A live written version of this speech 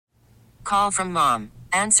Call from mom.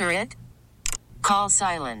 Answer it. Call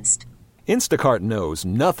silenced. Instacart knows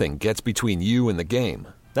nothing gets between you and the game.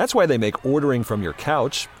 That's why they make ordering from your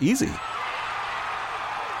couch easy.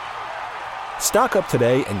 Stock up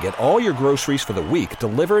today and get all your groceries for the week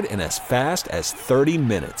delivered in as fast as 30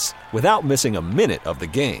 minutes without missing a minute of the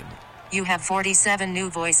game. You have 47 new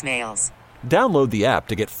voicemails. Download the app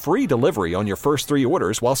to get free delivery on your first 3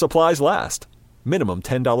 orders while supplies last. Minimum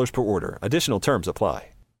 $10 per order. Additional terms apply.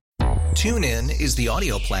 TuneIn is the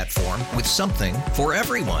audio platform with something for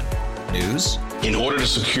everyone. News. In order to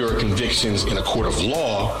secure convictions in a court of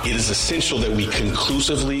law, it is essential that we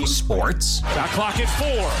conclusively. Sports. Got clock at 4.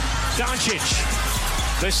 Doncic.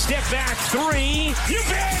 The step back 3. You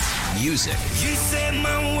bet. Music. You set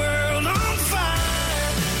my world on fire.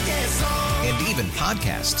 Yes, and even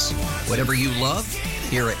podcasts. Whatever you love,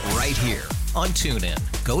 hear it right here on TuneIn.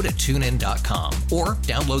 Go to TuneIn.com or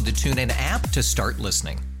download the TuneIn app to start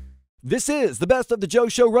listening. This is the Best of the Joe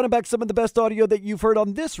Show, running back some of the best audio that you've heard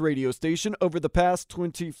on this radio station over the past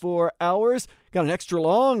 24 hours. Got an extra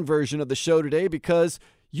long version of the show today because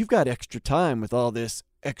you've got extra time with all this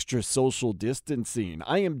extra social distancing.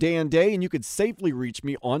 I am Dan Day, and you can safely reach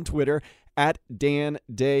me on Twitter at Dan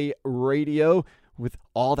Day Radio. With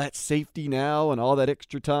all that safety now and all that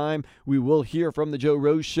extra time, we will hear from the Joe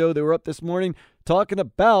Rose Show. They were up this morning talking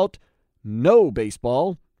about no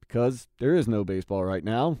baseball because there is no baseball right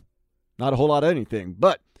now. Not a whole lot of anything,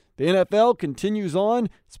 but the NFL continues on,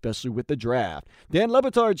 especially with the draft. Dan Le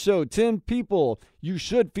Batard Show, 10 people you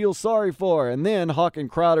should feel sorry for. And then Hawk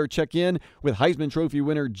and Crowder check in with Heisman Trophy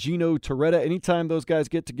winner Gino Torretta. Anytime those guys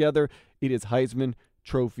get together, it is Heisman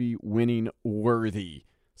Trophy winning worthy.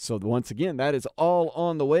 So once again, that is all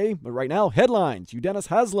on the way. But right now, headlines. Udonis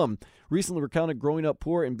Haslem recently recounted growing up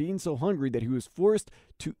poor and being so hungry that he was forced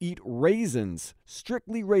to eat raisins,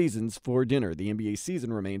 strictly raisins, for dinner. The NBA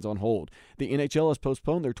season remains on hold. The NHL has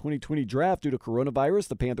postponed their 2020 draft due to coronavirus.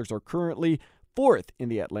 The Panthers are currently 4th in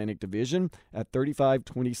the Atlantic Division at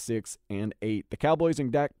 35-26-8. The Cowboys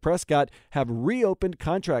and Dak Prescott have reopened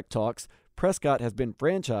contract talks. Prescott has been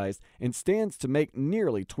franchised and stands to make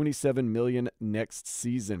nearly $27 million next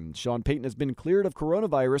season. Sean Payton has been cleared of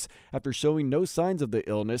coronavirus after showing no signs of the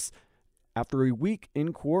illness after a week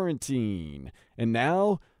in quarantine. And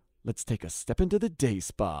now, let's take a step into the day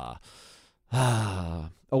spa. A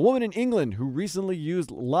woman in England who recently used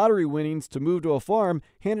lottery winnings to move to a farm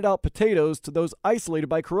handed out potatoes to those isolated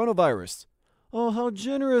by coronavirus. Oh, how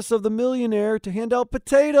generous of the millionaire to hand out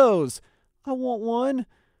potatoes. I want one.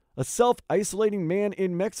 A self-isolating man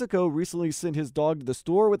in Mexico recently sent his dog to the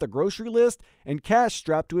store with a grocery list and cash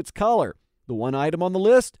strapped to its collar. The one item on the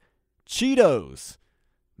list? Cheetos.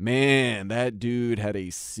 Man, that dude had a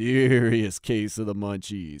serious case of the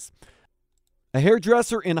munchies. A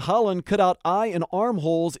hairdresser in Holland cut out eye and arm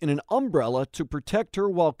holes in an umbrella to protect her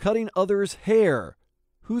while cutting others' hair.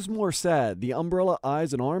 Who's more sad, the umbrella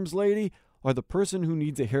eyes and arms lady or the person who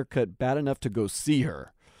needs a haircut bad enough to go see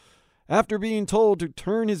her? After being told to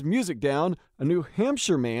turn his music down, a New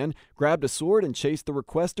Hampshire man grabbed a sword and chased the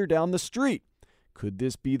requester down the street. Could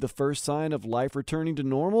this be the first sign of life returning to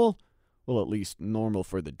normal? Well, at least normal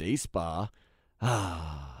for the day spa.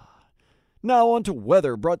 Now on to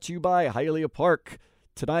weather, brought to you by Hialeah Park.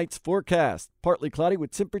 Tonight's forecast, partly cloudy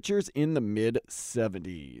with temperatures in the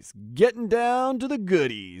mid-70s. Getting down to the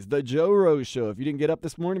goodies, the Joe Rose Show. If you didn't get up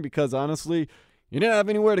this morning because, honestly, you didn't have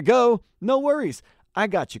anywhere to go, no worries. I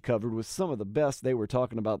got you covered with some of the best they were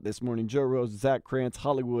talking about this morning. Joe Rose, Zach Krantz,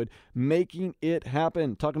 Hollywood, making it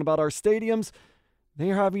happen. Talking about our stadiums, they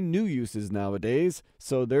are having new uses nowadays,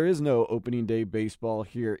 so there is no opening day baseball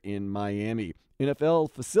here in Miami.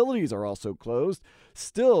 NFL facilities are also closed.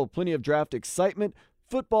 Still plenty of draft excitement.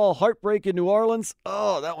 Football heartbreak in New Orleans.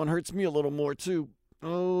 Oh, that one hurts me a little more too.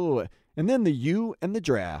 Oh, and then the U and the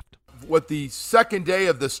draft. With the second day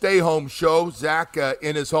of the stay-home show, Zach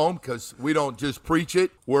in his home, because we don't just preach it,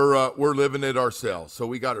 we're living it ourselves. So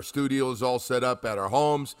we got our studios all set up at our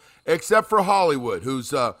homes, except for Hollywood,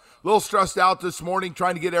 who's a little stressed out this morning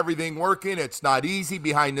trying to get everything working. It's not easy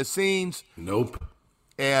behind the scenes. Nope.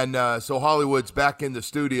 And so Hollywood's back in the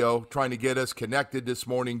studio trying to get us connected this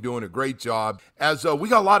morning, doing a great job. As we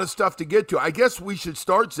got a lot of stuff to get to. I guess we should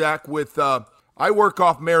start, Zach, with I work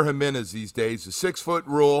off Mayor Jimenez these days, the 6-foot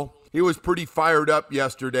rule. He was pretty fired up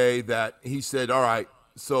yesterday that he said, all right,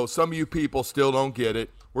 so some of you people still don't get it.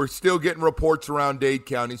 We're still getting reports around Dade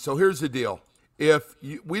County. So here's the deal. If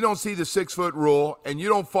we don't see the 6-foot rule and you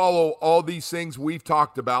don't follow all these things we've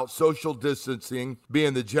talked about, social distancing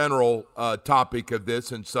being the general topic of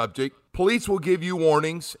this and subject, police will give you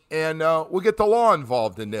warnings and we'll get the law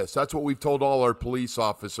involved in this. That's what we've told all our police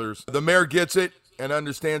officers. The mayor gets it. and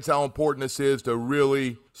understands how important this is to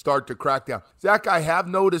really start to crack down. Zach, I have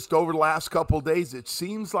noticed over the last couple of days, it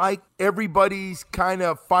seems like everybody's kind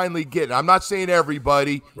of finally getting. I'm not saying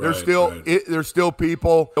everybody. There's still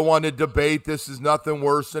people that want to debate this is nothing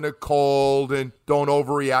worse than a cold and don't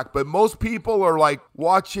overreact. But most people are like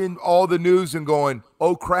watching all the news and going,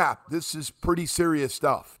 oh crap, this is pretty serious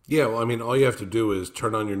stuff. Yeah, well, I mean, all you have to do is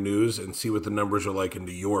turn on your news and see what the numbers are like in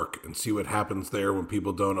New York and see what happens there when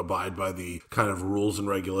people don't abide by the kind of rules and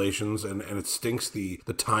regulations. And it stinks the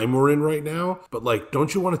time we're in right now. But, like,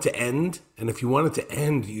 don't you want it to end? And if you want it to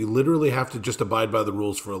end, you literally have to just abide by the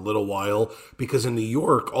rules for a little while. Because in New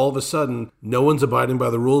York, all of a sudden, no one's abiding by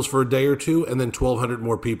the rules for a day or two, and then 1,200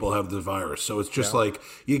 more people have the virus. So it's just like,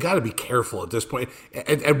 you got to be careful at this point.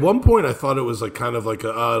 At one point, I thought it was like kind of like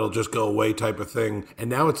it'll just go away type of thing. And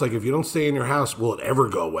now it's like, if you don't stay in your house, will it ever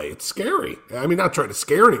go away? It's scary. I mean, not trying to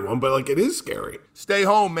scare anyone, but like it is scary. Stay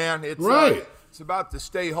home, man. It's right. It's about to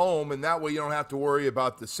stay home, and that way you don't have to worry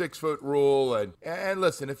about the 6-foot rule. And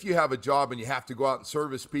listen, if you have a job and you have to go out and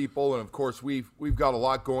service people, and of course we've got a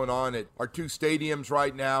lot going on at our 2 stadiums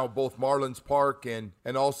right now, both Marlins Park and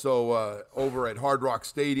also over at Hard Rock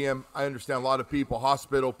Stadium. I understand a lot of people,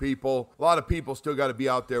 hospital people, a lot of people still got to be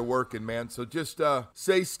out there working, man. So just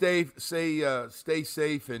stay safe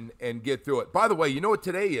and get through it. By the way, you know what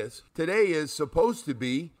today is? Today is supposed to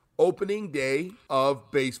be opening day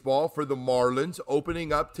of baseball for the Marlins,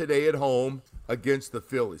 opening up today at home against the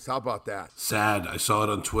Phillies. How about that? Sad. I saw it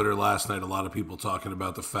on Twitter last night. A lot of people talking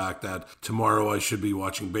about the fact that tomorrow I should be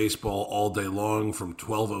watching baseball all day long from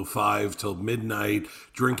 12:05 till midnight,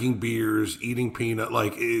 drinking beers, eating peanut.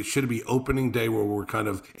 Like, it should be opening day where we're kind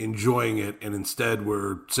of enjoying it, and instead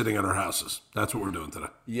we're sitting at our houses. That's what we're doing today.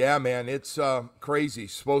 Yeah, man. It's crazy.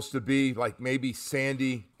 Supposed to be like maybe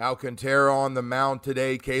Sandy Alcantara on the mound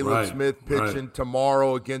today, Caleb Smith pitching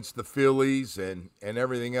tomorrow against the Phillies and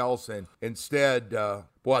everything else. And instead, well,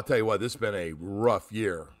 I'll tell you what, this has been a rough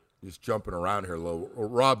year. Just jumping around here a little.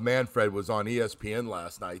 Rob Manfred was on ESPN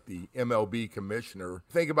last night, the MLB commissioner.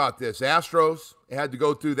 Think about this. Astros had to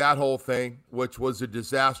go through that whole thing, which was a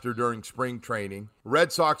disaster during spring training.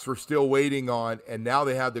 Red Sox were still waiting on, and now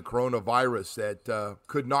they have the coronavirus that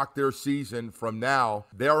could knock their season from now.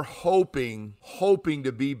 They're hoping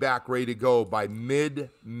to be back ready to go by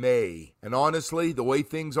mid-May. And honestly, the way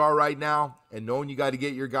things are right now, and knowing you got to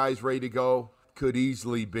get your guys ready to go, could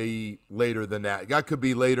easily be later than that. That could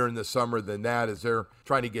be later in the summer than that as they're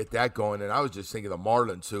trying to get that going. And I was just thinking the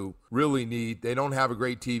Marlins, who really they don't have a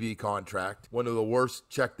great TV contract. One of the worst,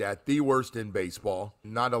 check that, the worst in baseball.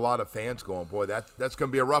 Not a lot of fans going, boy, that's going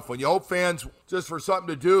to be a rough one. You hope fans, just for something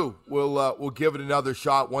to do, will give it another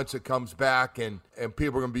shot once it comes back. And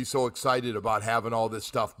people are going to be so excited about having all this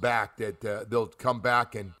stuff back that they'll come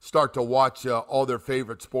back and start to watch all their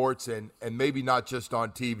favorite sports and maybe not just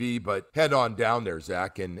on TV, but head on down there,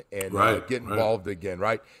 Zach, and get involved again,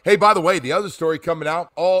 right? Hey, by the way, the other story coming out,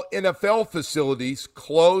 all NFL facilities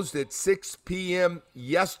closed at 6 p.m.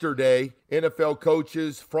 yesterday. NFL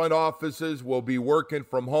coaches, front offices will be working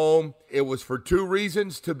from home. It was for 2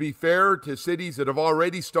 reasons, to be fair to cities that have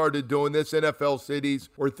already started doing this, NFL cities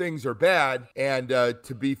where things are bad, and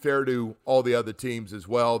to be fair to all the other teams as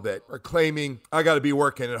well that are claiming, I got to be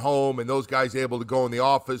working at home, and those guys able to go in the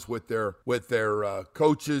office with their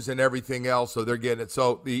coaches and everything else, so they're getting it.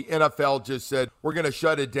 So the NFL just said, we're going to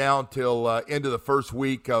shut it down till end of the first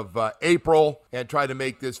week of April and try to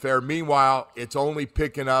make this fair. Meanwhile, it's only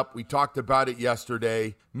picking up. We talked about it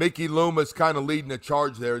yesterday. Mickey Loomis kind of leading the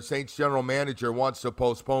charge there. Saints general manager wants to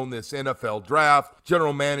postpone this NFL draft.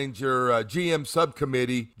 General manager, GM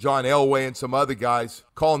subcommittee, John Elway and some other guys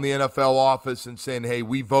calling the NFL office and saying, hey,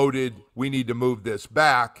 we voted. We need to move this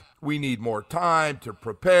back. We need more time to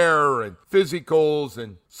prepare and physicals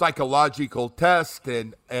and psychological tests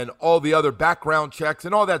and all the other background checks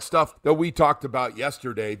and all that stuff that we talked about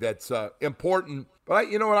yesterday that's important. But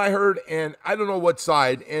you know what I heard, and I don't know what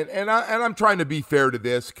side, and I'm trying to be fair to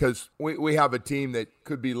this because we have a team that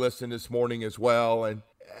could be listening this morning as well, and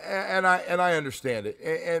I understand it.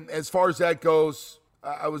 And as far as that goes,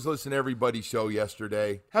 I was listening to everybody's show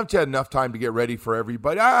yesterday. Haven't had enough time to get ready for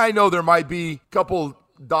everybody. I know there might be a couple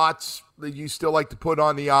dots that you still like to put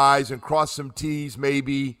on the I's and cross some T's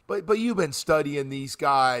maybe, but you've been studying these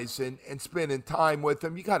guys and spending time with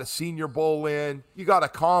them. You got a Senior Bowl in, you got a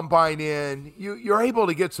Combine in, you're able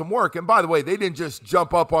to get some work. And by the way, they didn't just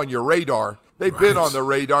jump up on your radar. They've been on the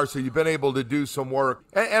radar, so you've been able to do some work.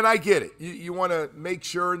 And I get it. You want to make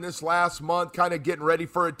sure in this last month, kind of getting ready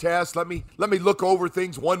for a test, let me look over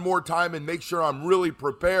things one more time and make sure I'm really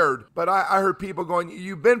prepared. But I heard people going,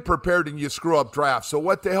 you've been prepared and you screw up drafts. So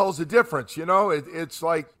what the hell's the difference? You know, it's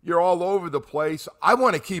like you're all over the place. I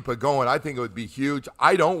want to keep it going. I think it would be huge.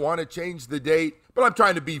 I don't want to change the date. But I'm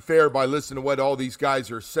trying to be fair by listening to what all these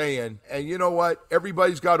guys are saying. And you know what?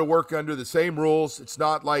 Everybody's got to work under the same rules. It's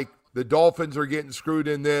not like the Dolphins are getting screwed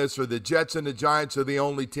in this or the Jets and the Giants are the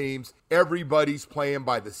only teams. Everybody's playing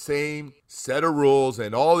by the same set of rules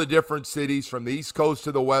in all the different cities from the East Coast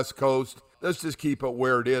to the West Coast. Let's just keep it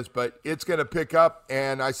where it is, but it's going to pick up.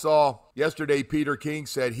 And I saw yesterday Peter King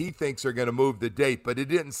said he thinks they're going to move the date, but it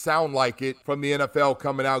didn't sound like it from the NFL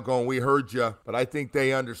coming out going, we heard you. But I think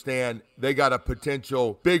they understand they got a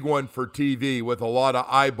potential big one for TV with a lot of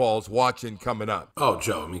eyeballs watching coming up. Oh,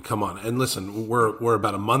 Joe, I mean, come on. And listen, we're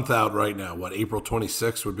about a month out right now. What, April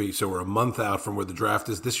 26th would be? So we're a month out from where the draft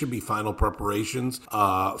is. This should be final preparations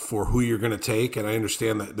for who you're going to take. And I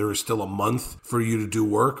understand that there is still a month for you to do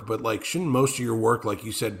work, but like, shouldn't most of your work, like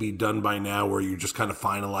you said, be done by now where you're just kind of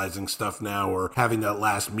finalizing stuff now or having that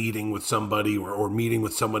last meeting with somebody or meeting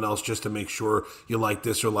with someone else just to make sure you like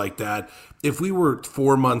this or like that? If we were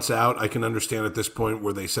 4 months out, I can understand at this point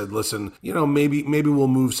where they said, listen, you know, maybe we'll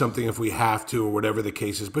move something if we have to or whatever the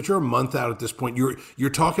case is. But you're a month out at this point. You're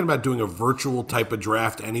talking about doing a virtual type of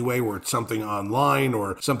draft anyway, where it's something online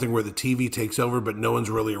or something where the TV takes over, but no one's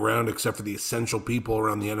really around except for the essential people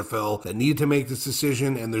around the NFL that need to make this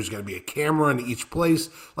decision. And there's going to be a camera in each place.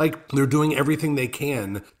 Like, they're doing everything they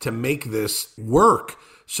can to make this work.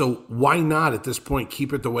 So why not at this point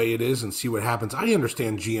keep it the way it is and see what happens? I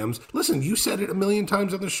understand GMs. Listen, you said it a million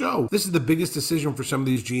times on the show. This is the biggest decision for some of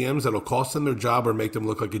these GMs that'll cost them their job or make them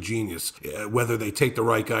look like a genius, whether they take the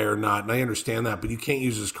right guy or not. And I understand that, but you can't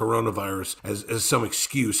use this coronavirus as some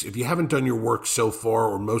excuse. If you haven't done your work so far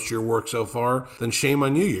or most of your work so far, then shame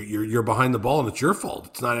on you. You're behind the ball and it's your fault.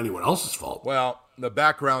 It's not anyone else's fault. Well, the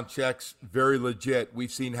background checks, very legit.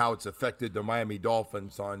 We've seen how it's affected the Miami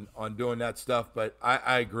Dolphins on doing that stuff. But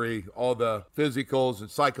I agree. All the physicals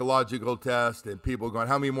and psychological tests and people going,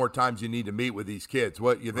 how many more times you need to meet with these kids?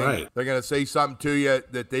 What, you think they're going to say something to you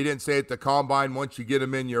that they didn't say at the combine once you get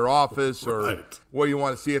them in your office? Or what, you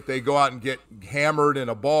want to see if they go out and get hammered in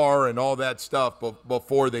a bar and all that stuff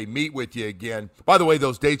before they meet with you again. By the way,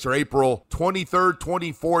 those dates are April 23rd,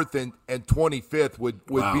 24th, and 25th would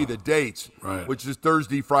be the dates, which is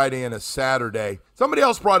Thursday, Friday, and a Saturday. Somebody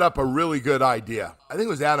else brought up a really good idea. I think it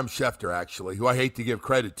was Adam Schefter, actually, who I hate to give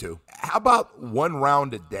credit to. How about one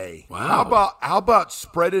round a day? Wow. How about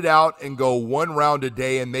spread it out and go one round a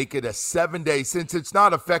day and make it a 7-day, since it's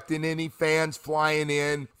not affecting any fans flying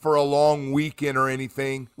in for a long weekend or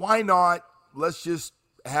anything. Why not? Let's just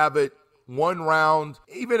have it one round,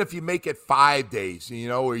 even if you make it 5 days, you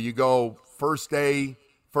know, where you go first day,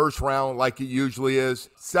 first round like it usually is.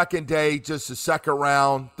 Second day, just the second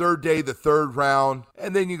round. Third day, the third round.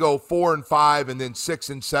 And then you go 4 and 5 and then 6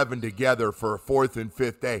 and 7 together for a fourth and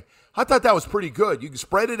fifth day. I thought that was pretty good. You can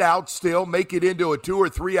spread it out still, make it into a 2 or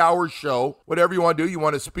 3 hour show. Whatever you want to do. You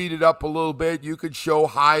want to speed it up a little bit. You could show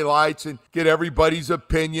highlights and get everybody's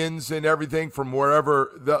opinions and everything from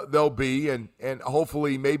wherever they'll be. And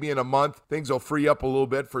hopefully maybe in a month, things will free up a little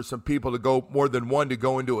bit for some people to go, more than one, to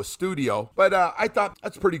go into a studio. But I thought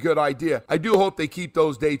that's a pretty good idea. I do hope they keep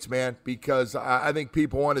those dates, man, because I think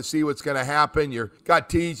people want to see what's going to happen. You got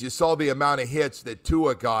teased. You saw the amount of hits that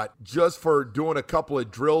Tua got just for doing a couple of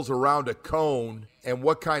drills around a cone, and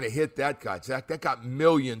what kind of hit that got, Zach. That got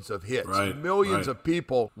millions of hits. Millions of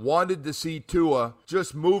people wanted to see Tua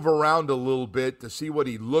just move around a little bit to see what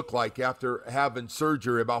he looked like after having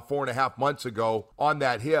surgery about 4.5 months ago on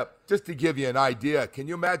that hip. Just to give you an idea, can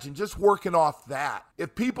you imagine just working off that?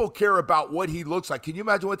 If people care about what he looks like, can you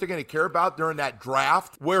imagine what they're going to care about during that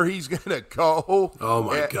draft, where he's going to go? Oh,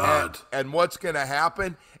 my God. And what's going to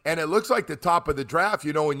happen? And it looks like the top of the draft,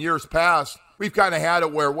 you know, in years past, we've kind of had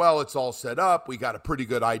it where, well, it's all set up. We got a pretty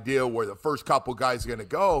good idea where the first couple guys are going to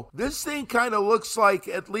go. This thing kind of looks like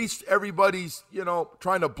at least everybody's, you know,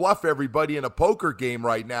 trying to bluff everybody in a poker game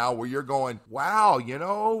right now, where you're going, wow, you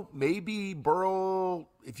know, maybe Burrow,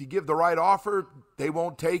 if you give the right offer, they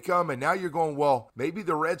won't take them. And now you're going, well, maybe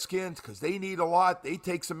the Redskins, because they need a lot, they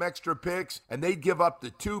take some extra picks, and they'd give up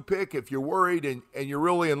the 2 pick if you're worried and you're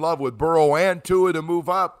really in love with Burrow and Tua to move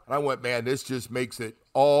up. And I went, man, this just makes it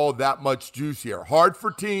all that much juicier. Hard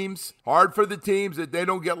for the teams that they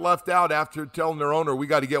don't get left out after telling their owner, we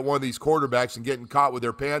got to get one of these quarterbacks, and getting caught with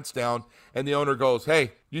their pants down. And the owner goes,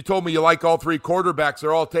 hey, you told me you like all 3 quarterbacks.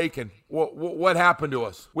 They're all taken. What happened to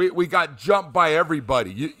us? We got jumped by everybody.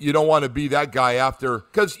 You don't want to be that guy after,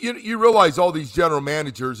 because you realize all these general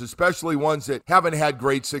managers, especially ones that haven't had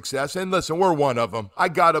great success, and listen, we're one of them. I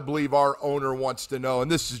got to believe our owner wants to know,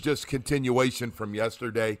 and this is just continuation from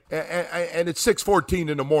yesterday, and it's 6:14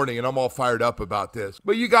 in the morning, and I'm all fired up about this.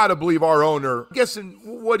 But you got to believe our owner, guessing,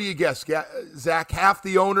 what do you guess, Zach? Half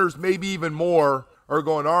the owners, maybe even more, are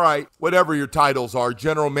going, all right, whatever your titles are,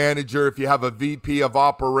 general manager, if you have a VP of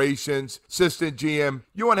operations, assistant GM,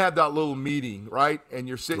 you want to have that little meeting, right? And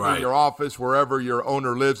you're sitting in your office, wherever your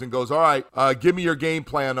owner lives, and goes, all right, give me your game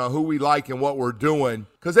plan on who we like and what we're doing.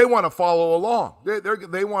 Because they want to follow along.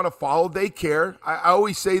 They want to follow. They care. I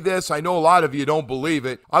always say this. I know a lot of you don't believe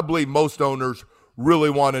it. I believe most owners really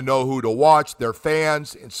want to know who to watch. They're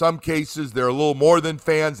fans. In some cases, they're a little more than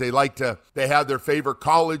fans. They have their favorite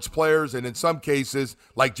college players. And in some cases,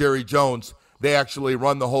 like Jerry Jones, they actually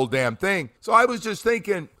run the whole damn thing. So I was just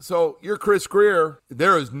thinking, so you're Chris Grier.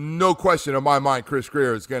 There is no question in my mind Chris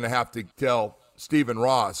Grier is going to have to tell Stephen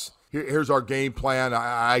Ross, here's our game plan.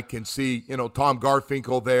 I can see, Tom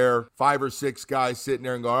Garfinkel there, 5 or 6 guys sitting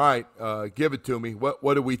there and go, all right, give it to me.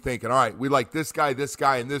 What are we thinking? All right, we like this guy,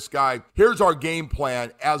 and this guy. Here's our game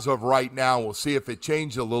plan as of right now. We'll see if it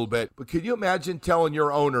changes a little bit. But could you imagine telling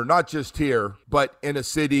your owner, not just here, but in a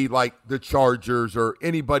city like the Chargers or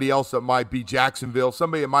anybody else that might be Jacksonville,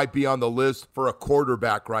 somebody that might be on the list for a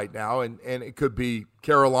quarterback right now, and it could be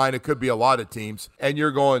Carolina, could be a lot of teams, and you're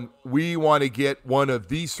going, we want to get one of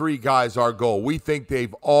these 3 guys our goal. We think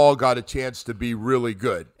they've all got a chance to be really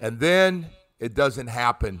good. And then it doesn't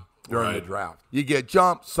happen during the draft. You get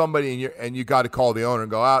jumped, somebody, and you got to call the owner and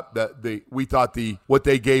go out. We thought what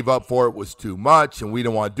they gave up for it was too much, and we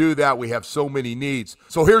don't want to do that. We have so many needs.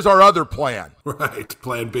 So here's our other plan. Right,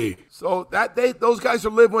 plan B. So those guys are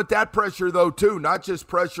living with that pressure, though, too, not just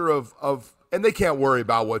pressure of and they can't worry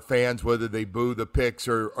about what fans, whether they boo the picks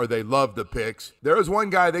or they love the picks. There is one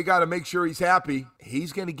guy they got to make sure he's happy.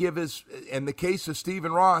 He's going to give in the case of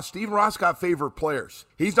Stephen Ross got favorite players.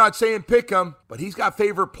 He's not saying pick him, but he's got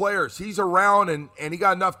favorite players. He's around and he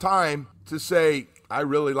got enough time to say, I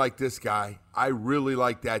really like this guy. I really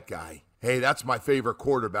like that guy. Hey, that's my favorite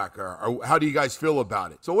quarterback. Or how do you guys feel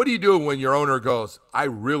about it? So what do you do when your owner goes, I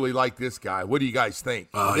really like this guy? What do you guys think?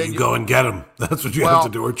 You go and get him. That's what you have to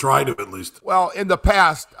do, or try to at least. Well, in the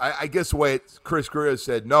past, I guess the way Chris Grier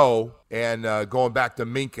said no, and going back to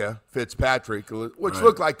Minkah Fitzpatrick, which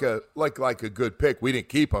looked like a good pick. We didn't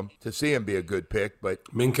keep him to see him be a good pick, but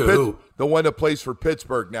Minkah who? The one that plays for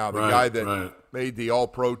Pittsburgh now, the guy that made the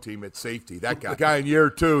All-Pro team at safety. That guy in year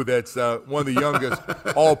 2 that's one of the youngest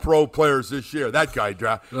All-Pro players this year. That guy,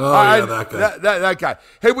 that guy. That guy.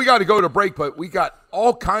 Hey, we got to go to break, but we got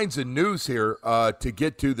all kinds of news here to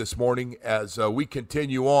get to this morning as we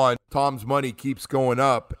continue on. Tom's money keeps going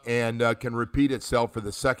up and can repeat itself for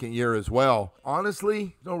the second year as well.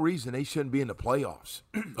 Honestly, no reason they shouldn't be in the playoffs.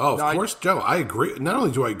 Oh, of course, Joe. I agree. Not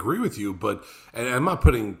only do I agree with you, but and I'm not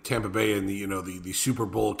putting Tampa Bay in the Super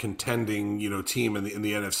Bowl contending team in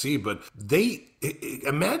the NFC, but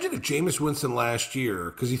imagine if Jameis Winston last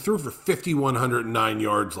year, because he threw for 5,109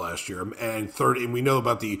 yards last year and 30, and we know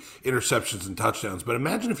about the interceptions and touchdowns, but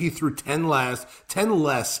imagine if he threw 10 less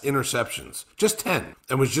interceptions, just 10,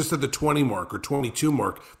 and was just at the 20 mark or 22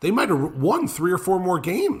 mark. They might have won 3 or 4 more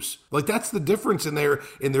games. Like, that's the difference in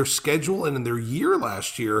their schedule and in their year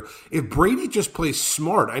last year. If Brady just plays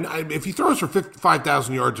smart, if he throws for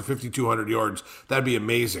 5,000 yards or 5,200 yards, that'd be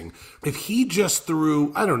amazing. If he just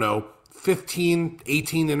threw, 15,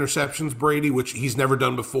 18 interceptions, Brady, which he's never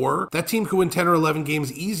done before, that team could win 10 or 11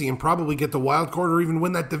 games easy and probably get the wild card or even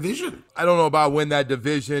win that division. I don't know about win that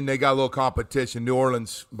division. They got a little competition. New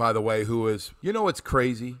Orleans, by the way, who is, it's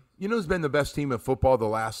crazy. Who's been the best team in football the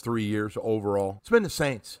last 3 years overall? It's been the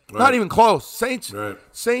Saints. Right. Not even close. Saints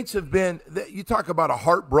have been, you talk about a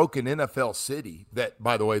heartbroken NFL city that,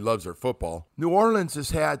 by the way, loves their football. New Orleans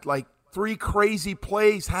has had 3 crazy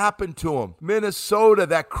plays happen to them. Minnesota,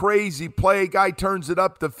 that crazy play, guy turns it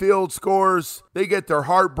up the field, scores. They get their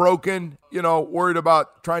heart broken, worried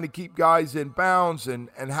about trying to keep guys in bounds and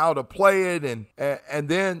how to play it. And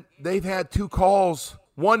then they've had 2 calls,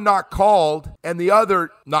 one not called and the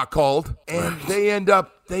other not called. And they end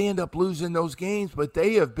up losing those games, but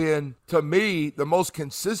they have been, to me, the most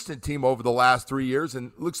consistent team over the last 3 years,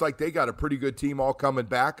 and looks like they got a pretty good team all coming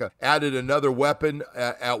back. Added another weapon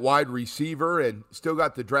at wide receiver and still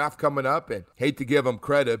got the draft coming up, and hate to give them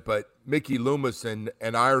credit, but Mickey Loomis and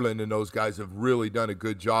Ireland and those guys have really done a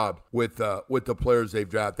good job with the players they've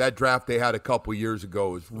drafted. That draft they had a couple years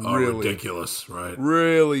ago is really ridiculous, right?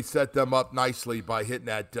 Really set them up nicely by hitting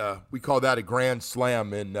that, we call that a grand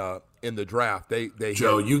slam in in the draft. They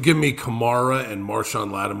Joe, you give me Kamara and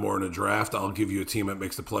Marshawn Lattimore in a draft, I'll give you a team that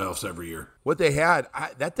makes the playoffs every year. What they had,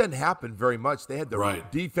 that doesn't happen very much. They had the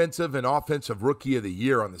defensive and offensive rookie of the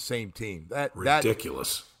year on the same team.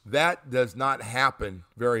 Ridiculous. That does not happen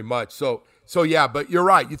very much. So yeah, but you're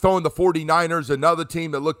right. You throw in the 49ers, another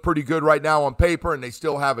team that look pretty good right now on paper, and they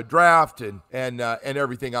still have a draft and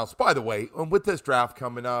everything else. By the way, with this draft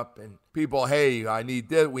coming up and people, hey, I need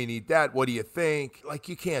this, we need that, what do you think? Like,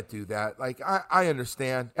 you can't do that. Like, I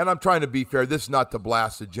understand, and I'm trying to be fair. This is not to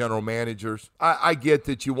blast the general managers. I get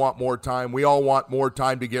that you want more time. We all want more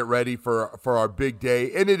time to get ready for our big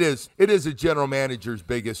day, and it is a general manager's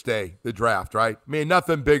biggest day, the draft, right? I mean,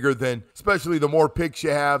 nothing bigger than, especially the more picks you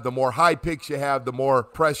have, the more high picks you have, the more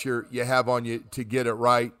pressure you have on you to get it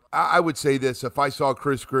right. I would say this. If I saw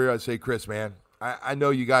Chris Grier, I'd say, Chris, man, I know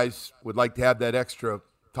you guys would like to have that extra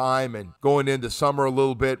time and going into summer a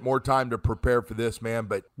little bit, more time to prepare for this, man.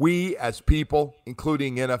 But we as people,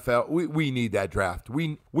 including NFL, we need that draft.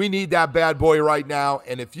 We need that bad boy right now.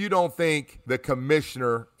 And if you don't think the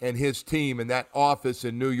commissioner and his team in that office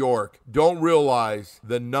in New York don't realize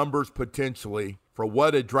the numbers potentially for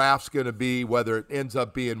what a draft's going to be, whether it ends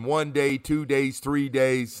up being 1 day, 2 days, 3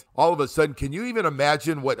 days, all of a sudden, can you even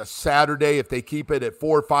imagine what a Saturday, if they keep it at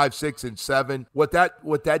 4, 5, 6, and 7, what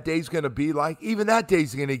that day's going to be like? Even that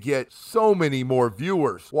day's going to get so many more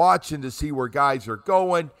viewers watching to see where guys are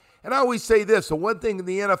going. And I always say this, the one thing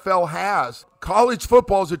the NFL has, college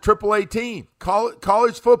football is a AAA team.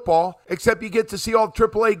 College football, except you get to see all the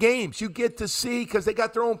AAA games. You get to see, because they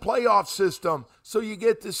got their own playoff system. So you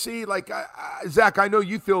get to see, like, Zach, I know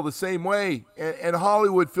you feel the same way, and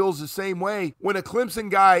Hollywood feels the same way. When a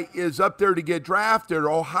Clemson guy is up there to get drafted,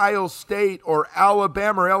 or Ohio State or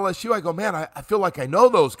Alabama or LSU, I go, man, I feel like I know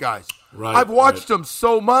those guys. Right, I've watched them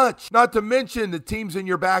so much, not to mention the teams in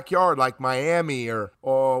your backyard like Miami or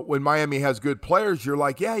when Miami has good players, you're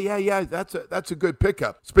like, yeah, that's a good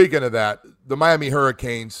pickup. Speaking of that, the Miami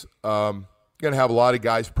Hurricanes going to have a lot of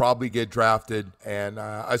guys probably get drafted, and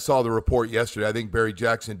I saw the report yesterday. I think Barry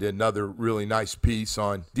Jackson did another really nice piece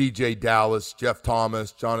on DJ Dallas, Jeff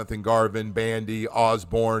Thomas, Jonathan Garvin, Bandy,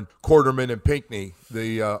 Osborne, Quarterman, and Pinckney,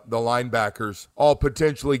 the linebackers, all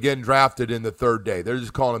potentially getting drafted in the third day. They're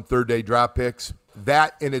just calling them third-day draft picks.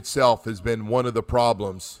 That in itself has been one of the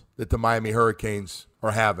problems that the Miami Hurricanes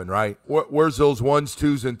are having, right? Where's those 1s,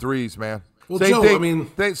 2s, and 3s, man? Well, same Joe, thing, I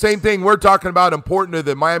mean, same thing we're talking about, important to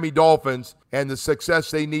the Miami Dolphins and the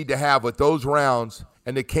success they need to have with those rounds.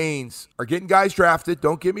 And the Canes are getting guys drafted.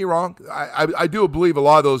 Don't get me wrong. I do believe a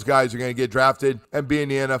lot of those guys are going to get drafted and be in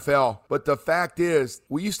the NFL. But the fact is,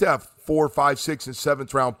 we used to have 4, 5, 6, and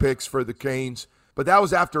 7th round picks for the Canes. But that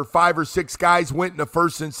was after 5 or 6 guys went in the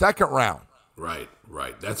 1st and 2nd round. Right.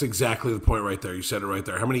 That's exactly the point right there. You said it right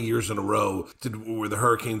there. How many years in a row were the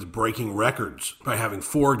Hurricanes breaking records by having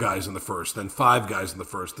 4 guys in the 1st, then 5 guys in the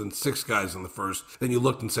 1st, then 6 guys in the 1st? Then you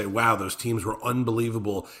looked and say, wow, those teams were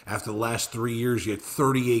unbelievable. After the last 3 years, you had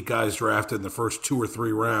 38 guys drafted in the first 2 or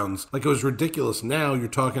 3 rounds. Like, it was ridiculous. Now you're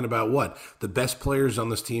talking about what? The best players on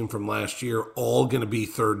this team from last year, all going to be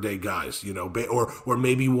third-day guys, you know, or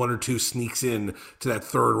maybe 1 or 2 sneaks in to that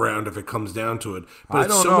 3rd round if it comes down to it. But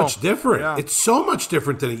it's so much different. Yeah. It's so much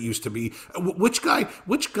different than it used to be. Which guy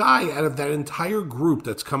out of that entire group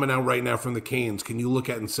that's coming out right now from the Canes can you look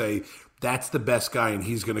at and say, that's the best guy and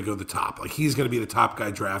he's going to go the top? Like, he's going to be the top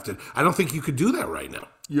guy drafted. I don't think you could do that right now.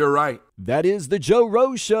 You're right. That is the Joe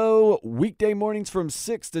Rose Show, weekday mornings from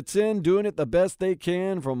 6 to 10, doing it the best they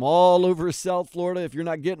can from all over South Florida. If you're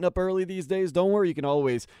not getting up early these days, don't worry. You can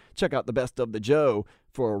always check out the Best of the Joe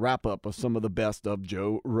for a wrap-up of some of the best of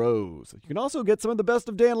Joe Rose. You can also get some of the best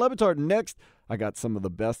of Dan Le Batard. Next, I got some of the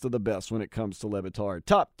best when it comes to Le Batard.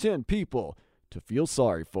 Top 10 people to feel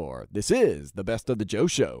sorry for. This is the Best of the Joe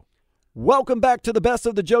Show. Welcome back to the Best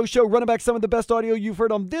of the Joe Show, running back some of the best audio you've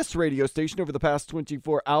heard on this radio station over the past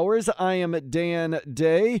 24 hours. I am Dan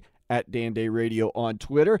Day, at Dan Day Radio on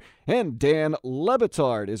Twitter, and Dan Le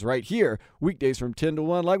Batard is right here, weekdays from 10 to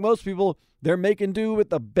 1. Like most people, they're making do with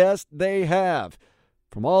the best they have.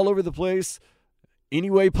 From all over the place, any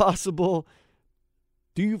way possible.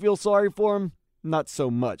 Do you feel sorry for him? Not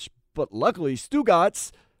so much. But luckily,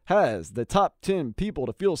 Stugotz has the top 10 people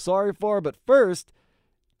to feel sorry for. But first,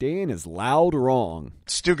 Dan is loud wrong.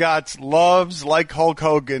 Stugotz loves, like Hulk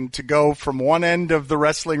Hogan, to go from one end of the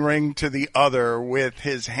wrestling ring to the other with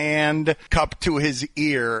his hand cupped to his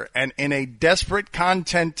ear. And in a desperate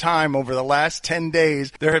content time over the last 10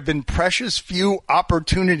 days, there have been precious few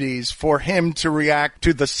opportunities for him to react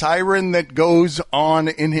to the siren that goes on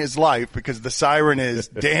in his life, because the siren is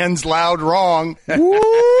Dan's loud wrong.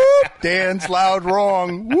 Whoop! Dan's loud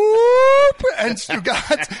wrong. Whoop! And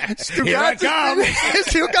Stugotz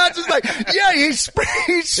is like, yeah, he's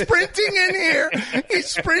sprinting in here. He's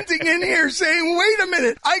sprinting in here saying, wait a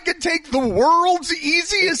minute, I could take the world's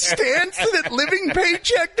easiest stance that living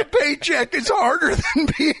paycheck to paycheck is harder than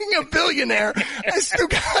being a billionaire. And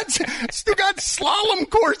Stugotz slalom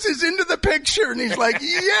courses into the picture, and he's like,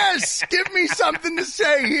 yes, give me something to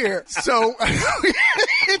say here. So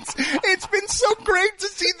it's been so great to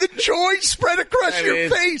see the joy spread across your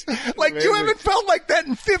face. Like, you haven't felt like that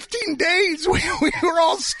in 15 days. We were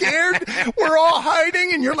all scared. We're all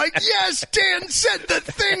hiding, and you're like, yes, Dan said the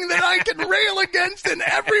thing that I can rail against, and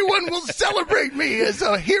everyone will celebrate me as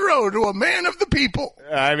a hero to a man of the people.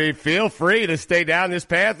 I mean, feel free to stay down this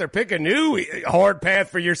path or pick a new hard path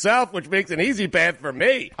for yourself, which makes an easy path for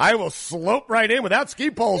me. I will slope right in without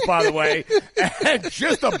ski poles, by the way, and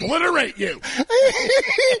just obliterate you.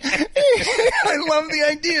 I love the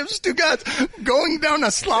idea of Stugotz going down a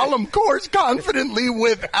slalom course confidently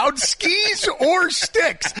without skis or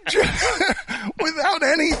sticks, without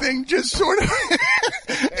anything, just sort of.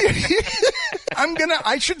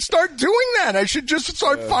 I should start doing that. I should just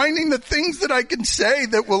start finding the things that I can say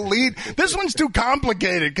that will lead. This one's too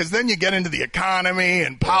complicated because then you get into the economy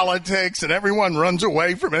and politics and everyone runs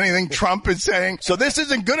away from anything Trump is saying. So this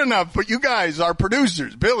isn't good enough, but you guys, our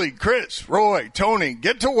producers, Billy, Chris, Roy, Tony,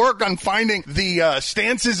 get to work on finding the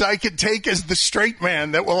stances I could take as the straight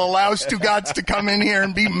man that will allow Stugotz to come in here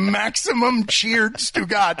and be maximum cheered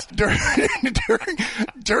Stugotz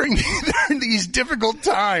during these difficult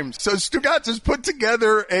times. So Stugotz has put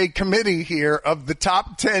together a committee here of the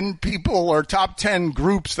top 10 people or top 10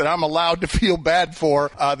 groups that I'm allowed to feel bad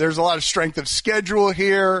for. There's a lot of strength of schedule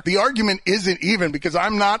here. The argument isn't even because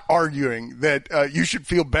I'm not arguing that you should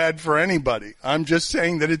feel bad for anybody. I'm just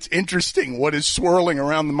saying that it's interesting what is swirling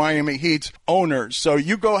around the Miami Heat's owners. So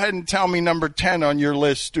you go ahead and tell me number 10 on your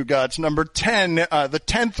list, Stugotz. Number 10, the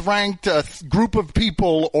 10th ranked group of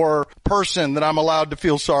people or person that I'm allowed to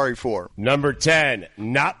feel sorry for. Number 10,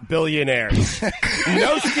 not billionaires.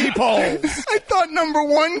 No ski poles. I thought number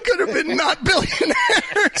 1 could have been not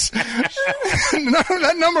billionaires.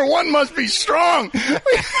 That number 1 must be strong.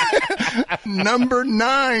 Number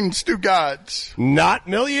 9, Stugotz. Not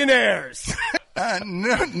millionaires.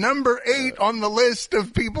 Number 8 on the list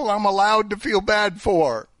of people I'm allowed to feel bad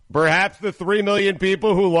for. Perhaps the 3 million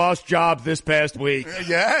people who lost jobs this past week.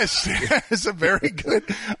 Yes, a very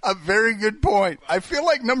good point. I feel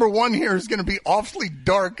like number 1 here is going to be awfully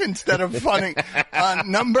dark instead of funny.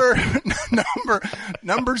 Number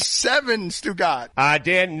 7, Stugotz.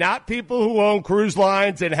 Dan, not people who own cruise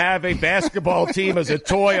lines and have a basketball team as a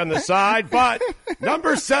toy on the side, but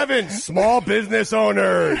number 7, small business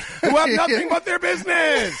owners who have nothing but their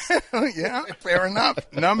business. Yeah, fair enough.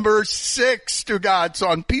 Number 6, Stugotz,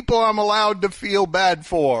 on people I'm allowed to feel bad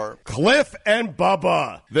for. Cliff and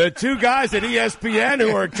Bubba, the 2 guys at ESPN who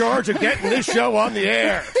are in charge of getting this show on the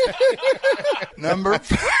air. Number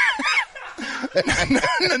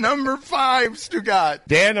 5, Stugotz.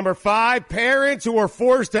 Dan, number 5, parents who are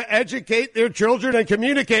forced to educate their children and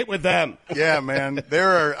communicate with them. Yeah, man.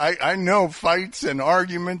 I know fights and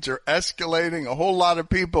arguments are escalating. A whole lot of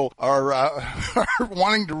people are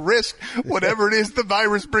wanting to risk whatever it is the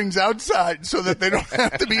virus brings outside so that they don't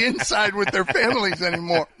have to be inside with their families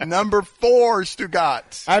anymore. Number 4,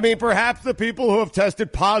 Stugotz. I mean, perhaps the people who have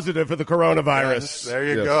tested positive for the coronavirus. Yes, there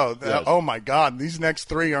you go. Yes. Oh, my God. These next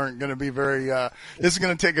 3 aren't going to be very this is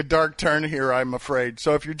going to take a dark turn here, I'm afraid.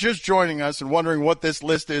 So if you're just joining us and wondering what this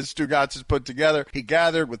list is Stugotz has put together, he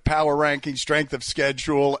gathered with power ranking, strength of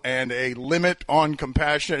schedule, and a limit on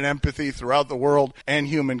compassion and empathy throughout the world and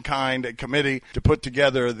humankind, a committee to put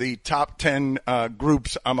together the top 10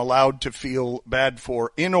 groups I'm allowed to feel bad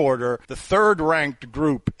for in order. The 3rd ranked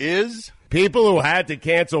group is... people who had to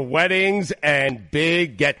cancel weddings and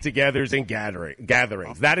big get-togethers and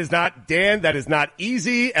gatherings. That is not, Dan, that is not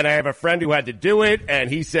easy, and I have a friend who had to do it, and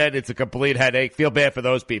he said it's a complete headache. Feel bad for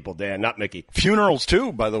those people, Dan, not Mickey. Funerals,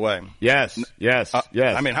 too, by the way. Yes.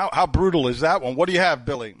 I mean, how brutal is that one? What do you have,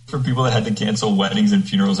 Billy? For people that had to cancel weddings and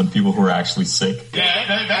funerals and people who were actually sick.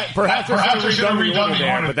 Yeah, perhaps I should have redone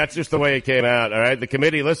it, but that's just the way it came out, all right? The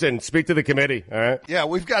committee, listen, speak to the committee, all right? Yeah,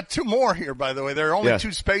 we've got 2 more here, by the way. There are only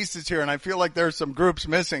 2 spaces here, and I feel like there's some groups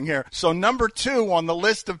missing here. So number 2 on the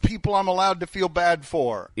list of people I'm allowed to feel bad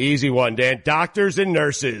for. Easy one, Dan. Doctors and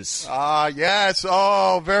nurses. Yes.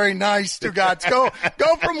 Oh, very nice, Stugotz. Go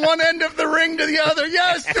from one end of the ring to the other.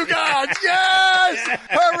 Yes, Stugotz. Yes.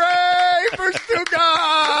 Hooray for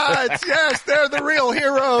Stugotz. Yes, they're the real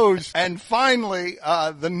heroes. And finally,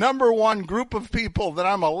 the number one group of people that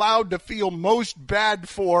I'm allowed to feel most bad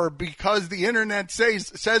for because the internet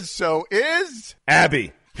says so is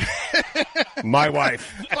Abby. My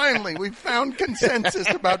wife. Finally, we found consensus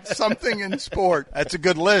about something in sport. That's a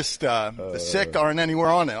good list. The sick aren't anywhere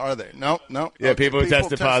on it, are they? No. Yeah, okay, people who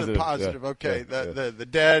tested positive. Positive. Yeah. Okay, Yeah.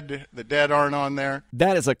 the dead aren't on there.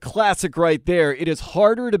 That is a classic right there. It is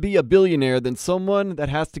harder to be a billionaire than someone that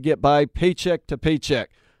has to get by paycheck to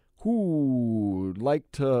paycheck. Who'd like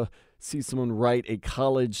to see someone write a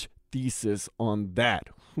college thesis on that?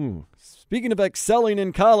 Speaking of excelling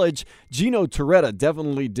in college, Gino Torretta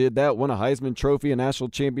definitely did that, won a Heisman Trophy, a national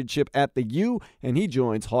championship at the U, and he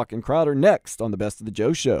joins Hawk and Crowder next on the Best of the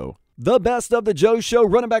Joe Show. The Best of the Joe Show,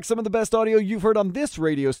 running back some of the best audio you've heard on this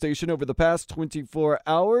radio station over the past 24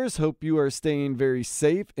 hours. Hope you are staying very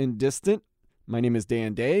safe and distant. My name is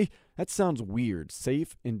Dan Day. That sounds weird,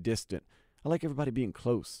 safe and distant. I like everybody being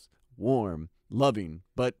close, warm, loving,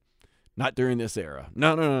 but not during this era.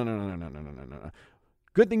 No.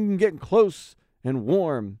 Good thing you can get close and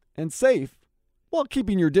warm and safe while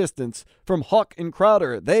keeping your distance from Hawk and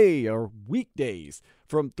Crowder. They are weekdays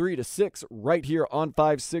from 3 to 6 right here on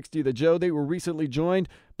 560 The Joe. They were recently joined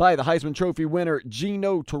by the Heisman Trophy winner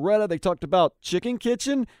Gino Torretta. They talked about Chicken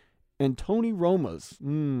Kitchen and Tony Roma's.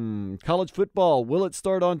 College football, will it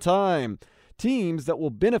start on time? Teams that will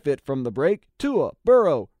benefit from the break: Tua,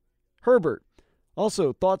 Burrow, Herbert.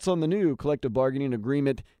 Also, thoughts on the new collective bargaining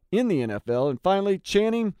agreement in the NFL. And finally,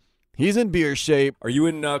 Channing, he's in beer shape. Are you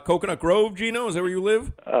in Coconut Grove, Gino? Is that where you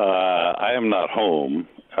live? I am not home.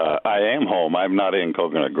 I am home. I'm not in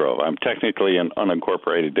Coconut Grove. I'm technically in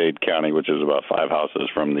unincorporated Dade County, which is about 5 houses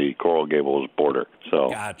from the Coral Gables border. So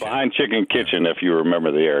Gotcha. Behind Chicken Kitchen, if you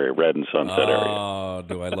remember the area, Red and Sunset area. Oh,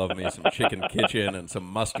 do I love me some Chicken Kitchen and some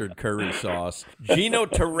mustard curry sauce. Gino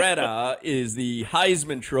Torretta is the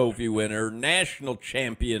Heisman Trophy winner, national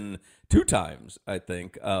champion 2 times, I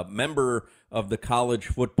think, member of the College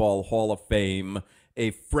Football Hall of Fame,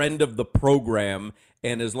 a friend of the program,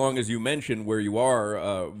 and as long as you mentioned where you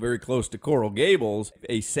are, very close to Coral Gables,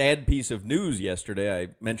 a sad piece of news yesterday, I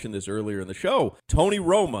mentioned this earlier in the show, Tony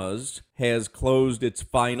Roma's has closed its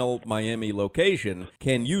final Miami location.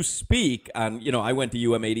 Can you speak on, I went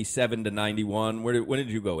to UM 87 to 91. When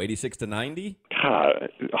did you go, 86 to 90?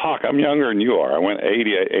 Hawk, I'm younger than you are. I went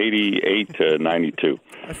 88 to 92.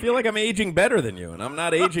 I feel like I'm aging better than you, and I'm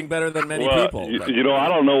not aging better than many people. I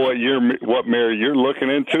don't know what mirror you're looking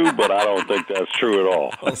into, but I don't think that's true at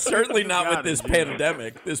all. Well, certainly not with this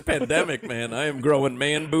pandemic. This pandemic, man, I am growing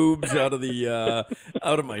man boobs out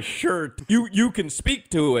of my shirt. You can speak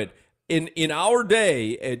to it. In our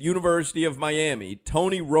day at University of Miami,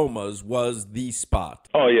 Tony Roma's was the spot.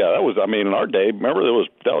 Oh yeah, in our day. Remember,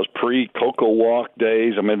 that was pre-Cocoa Walk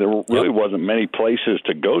days. There really wasn't many places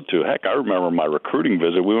to go to. Heck, I remember my recruiting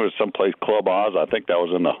visit. We went to someplace, Club Oz. I think that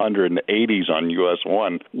was in the 180s on US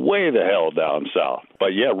 1, way the hell down south. But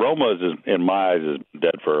yeah, Roma's in my eyes is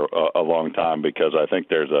dead for a long time because I think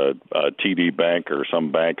there's a TD Bank or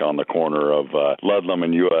some bank on the corner of Ludlam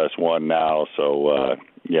and US 1 now. So.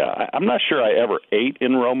 Yeah, I'm not sure I ever ate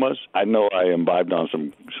in Roma's. I know I imbibed on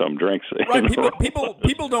some drinks. Right,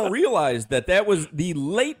 people don't realize that was the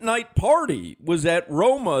late night party was at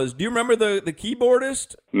Roma's. Do you remember the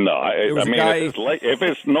keyboardist? No, if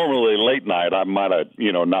it's normally late night, I might have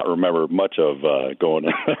not remember much of going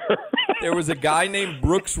in there. There was a guy named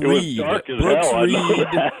Brooks Was Reed. dark as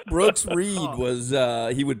hell, Brooks Reed was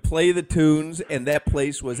he would play the tunes, and that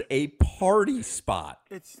place was a party spot.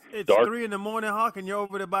 It's 3 in the morning, Hawk, and you're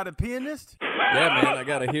over there by the pianist? Yeah, man, I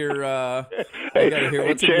gotta hear.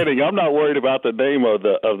 Hey, Channing, I'm not worried about the name of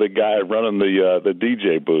the guy running the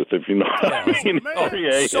DJ booth. If you know what I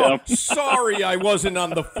mean. Sorry, I wasn't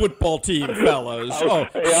on the football team, fellas.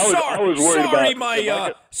 I was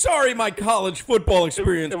worried Sorry, my college football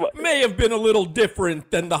experience may have been a little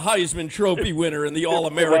different than the Heisman Trophy winner and the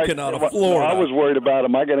All-American out of Florida. I was worried about,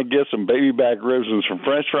 am I going to get some baby back ribs and some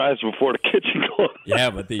French fries before the kitchen closes? Yeah,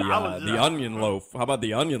 but the onion loaf. How about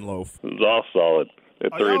the onion loaf? It was all solid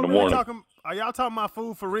at 3 in the morning. Are y'all talking about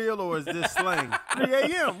food for real, or is this slang? 3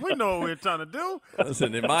 a.m. We know what we're trying to do.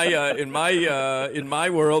 Listen, in my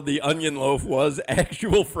world, the onion loaf was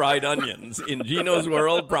actual fried onions. In Gino's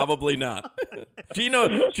world, probably not. Gino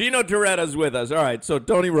Torretta's with us. All right, so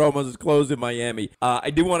Tony Roma's is closed in Miami. I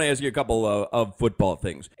do want to ask you a couple of football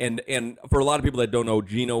things. And for a lot of people that don't know,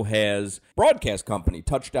 Gino has broadcast company,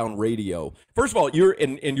 Touchdown Radio. First of all, you're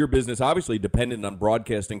in your business obviously dependent on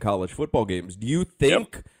broadcasting college football games. Do you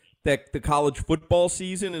think that the college football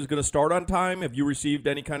season is going to start on time? Have you received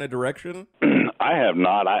any kind of direction? I have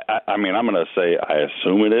not. I mean, I'm going to say I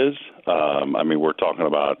assume it is. I mean, we're talking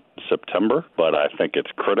about September, but I think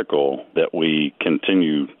it's critical that we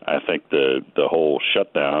continue. I think the whole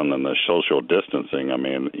shutdown and the social distancing. I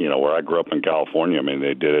mean, you know, where I grew up in California, I mean,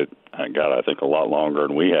 they did it. I think a lot longer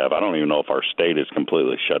than we have. I don't even know if our state is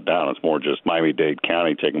completely shut down. It's more just Miami-Dade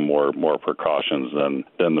County taking more precautions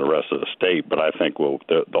than the rest of the state. But I think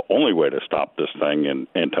the only way to stop this thing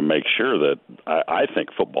and to make sure that I think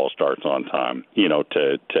football starts on time, you know,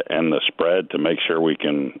 to end the spread, to make sure we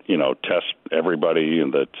can, you know, test everybody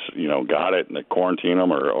that's, you know, got it and quarantine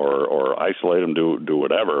them or isolate them, do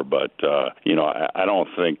whatever. But, you know, I don't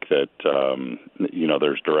think that, you know,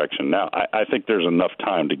 there's direction now. I think there's enough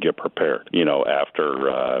time to get prepared, you know,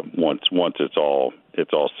 after once it's all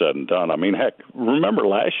said and done. I mean, heck, remember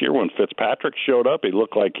last year when Fitzpatrick showed up? He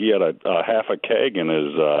looked like he had a half a keg in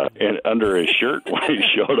his under his shirt when he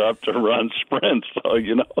showed up to run sprints. So,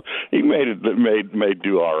 you know, he made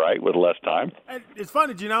do all right with less time. It's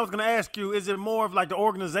funny, Gene. I was going to ask you: is it more of like the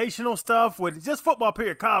organizational stuff with just football,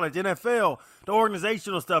 period, college, NFL? The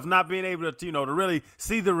organizational stuff, not being able to, you know, to really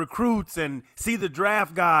see the recruits and see the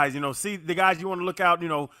draft guys, you know, see the guys you want to look out, you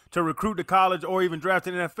know, to recruit to college or even draft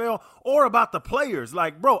in the NFL, or about the players.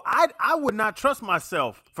 Like, bro, I would not trust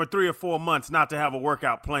myself for 3 or 4 months not to have a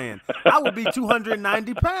workout plan. I would be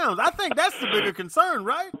 290 pounds. I think that's the bigger concern,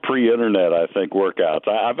 right? Pre-internet, I think, workouts.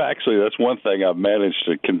 That's one thing I've managed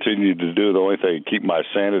to continue to do. The only thing to keep my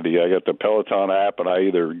sanity, I got the Peloton app, and I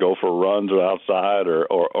either go for runs outside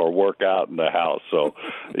or work out in the house. So,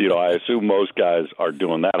 you know, I assume most guys are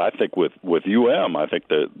doing that. I think with UM, I think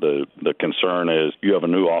the concern is you have a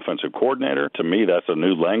new offensive coordinator. To me, that's a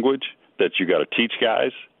new language that you got to teach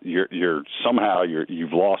guys.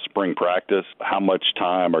 You've lost spring practice. How much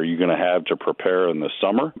time are you going to have to prepare in the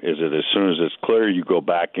summer? Is it as soon as it's clear you go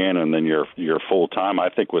back in and then you're full time? I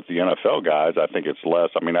think with the NFL guys, I think it's less.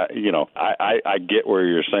 I mean, I get where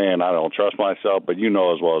you're saying I don't trust myself, but you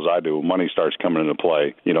know as well as I do, when money starts coming into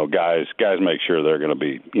play, you know, guys make sure they're going to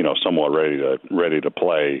be, you know, somewhat ready to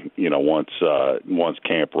play, you know, once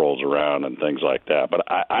camp rolls around and things like that. But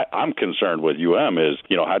I'm concerned with UM is,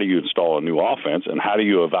 you know, how do you install a new offense and how do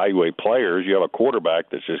you evaluate players? You have a quarterback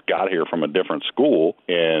that's just got here from a different school,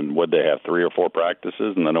 and would they have 3 or 4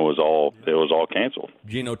 practices, and then it was all canceled.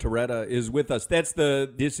 Gino Torretta is with us. That's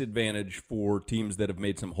the disadvantage for teams that have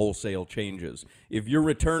made some wholesale changes. If you're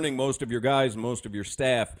returning most of your guys, most of your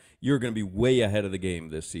staff, you're going to be way ahead of the game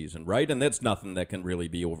this season, right? And that's nothing that can really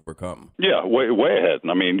be overcome. Yeah, way ahead.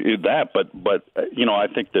 I mean, but you know, I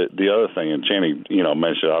think that the other thing, and Channing, you know,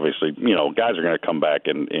 mentioned, obviously, you know, guys are going to come back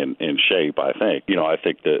in shape, I think. You know, I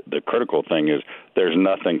think the critical thing is there's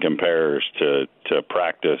nothing compares to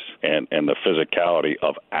practice and the physicality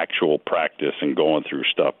of actual practice and going through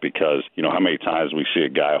stuff, because, you know, how many times we see a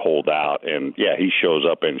guy hold out and, yeah, he shows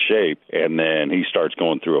up in shape and then he starts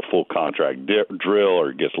going through a full contract drill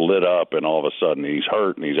or gets lit up and all of a sudden he's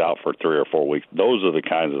hurt and he's out for 3 or 4 weeks. Those are the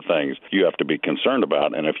kinds of things you have to be concerned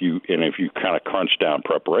about. And if you kind of crunch down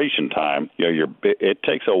preparation time, you know, it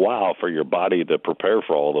takes a while for your body to prepare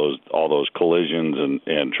for all those collisions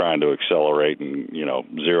and trying to accelerate and, you know,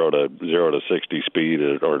 0 to 60 speed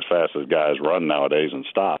or as fast as guys run nowadays and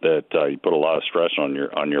stop. That you put a lot of stress on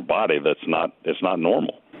your body. It's not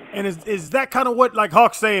normal. And is that kind of what, like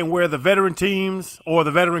Hawk's saying, where the veteran teams or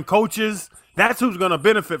the veteran coaches, that's who's going to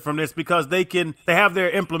benefit from this, because they have their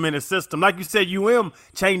implemented system. Like you said, UM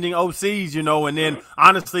changing OCs, you know, and then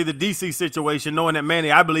honestly the DC situation, knowing that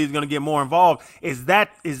Manny, I believe, is going to get more involved. Is that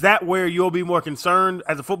where you'll be more concerned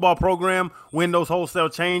as a football program when those wholesale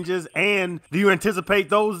changes? And do you anticipate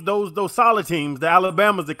those solid teams, the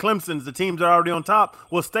Alabamas, the Clemsons, the teams that are already on top,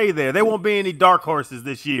 will stay there? There won't be any dark horses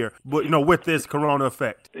this year, but, you know, with this corona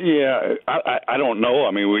effect. Yeah, I don't know.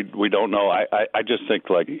 I mean, we don't know. I just think,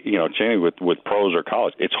 like, you know, Channing, with pros or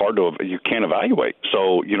college, it's hard you can't evaluate.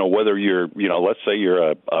 So, you know, whether you're, you know, let's say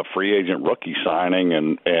you're a free agent rookie signing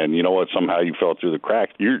and you know what, somehow you fell through the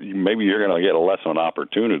cracks, maybe you're going to get less of an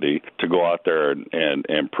opportunity to go out there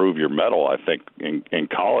and prove your mettle. I think in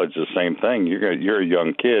college, the same thing. You're a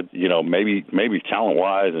young kid, you know, maybe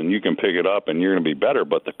talent-wise, and you can pick it up and you're going to be better,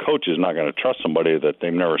 but the coach is not going to trust somebody that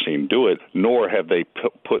they've never seen do it, nor have they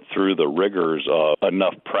put through the rigors of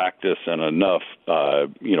enough practice and enough,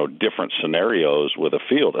 you know, different scenarios scenarios with a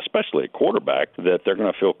field, especially a quarterback, that they're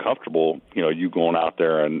going to feel comfortable, you going out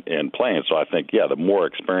there and playing. So I think, the more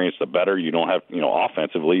experience, the better. You don't have,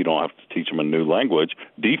 offensively, you don't have to teach them a new language.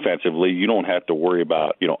 Defensively, you don't have to worry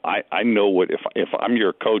about, I know what, if I'm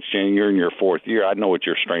your coach and you're in your fourth year, I know what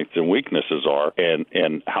your strengths and weaknesses are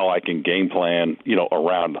and how I can game plan,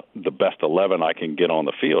 around the best 11 I can get on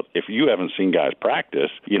the field. If you haven't seen guys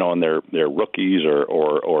practice, and they're rookies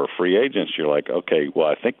or free agents, you're like, okay, well,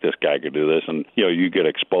 I think this guy could do this. And, you get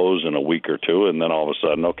exposed in a week or two, and then all of a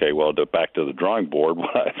sudden, okay, well, back to the drawing board.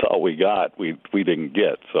 What I thought we got, we didn't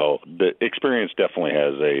get. So the experience definitely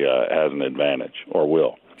has an advantage, or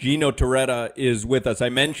will. Gino Torretta is with us. I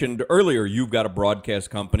mentioned earlier you've got a broadcast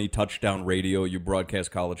company, Touchdown Radio. You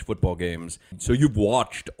broadcast college football games. So you've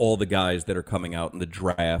watched all the guys that are coming out in the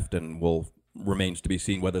draft, and remains to be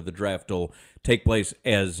seen whether the draft will take place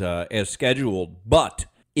as scheduled. But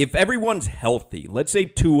if everyone's healthy, let's say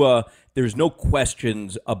Tua, there's no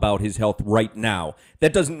questions about his health right now.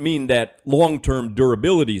 That doesn't mean that long-term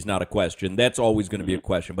durability is not a question. That's always going to be a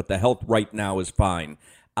question. But the health right now is fine.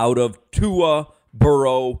 Out of Tua,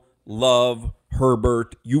 Burrow, Love,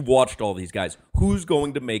 Herbert, you've watched all these guys. Who's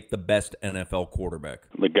going to make the best NFL quarterback?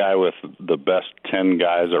 The guy with the best 10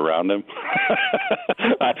 guys around him.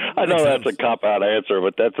 I know that's a cop-out answer,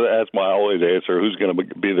 but that's my always answer. Who's going to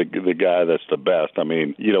be the guy that's the best? I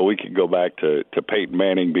mean, we could go back to Peyton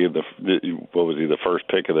Manning being the first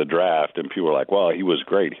pick of the draft, and people were like, well, he was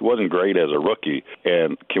great. He wasn't great as a rookie.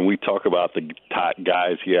 And can we talk about the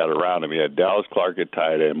guys he had around him? He had Dallas Clark at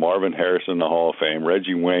tight end, Marvin Harrison in the Hall of Fame,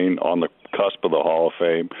 Reggie Wayne on the cusp of the Hall of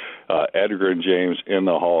Fame, Edgar and James in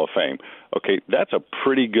the Hall of Fame. Okay, that's a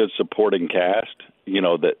pretty good supporting cast,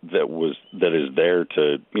 that is there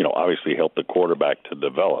to, obviously help the quarterback to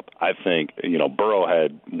develop. I think, Burrow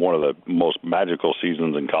had one of the most magical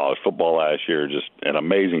seasons in college football last year, just an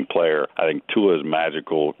amazing player. I think Tua is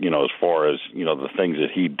magical, as far as, the things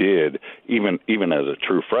that he did, even as a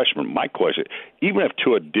true freshman. My question, even if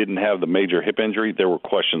Tua didn't have the major hip injury, there were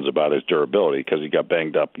questions about his durability because he got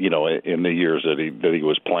banged up, in the years that he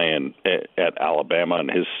was playing at Alabama,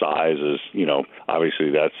 and his size is,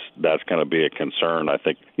 obviously that's going to be a concern. I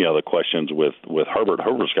think, the questions with Herbert.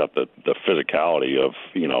 Herbert's got the physicality of,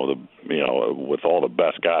 with all the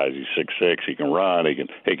best guys. He's 6'6", he can run, he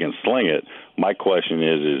can sling it. My question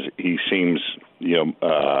is he seems,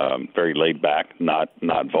 very laid back, not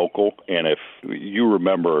vocal. And if you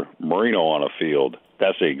remember Marino on a field,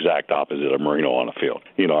 that's the exact opposite of Marino on a field.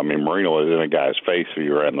 Marino was in a guy's face if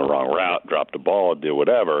you ran the wrong route, dropped the ball, did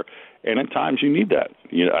whatever. And at times you need that.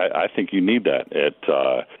 I think you need that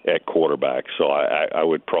at quarterback. So I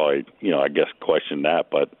would probably, I guess question that.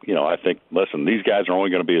 But I think, listen, these guys are only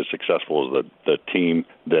going to be as successful as the team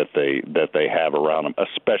that they have around them,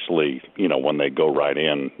 especially when they go right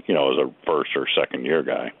in, as a first or second year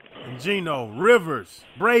guy. Gino, Rivers,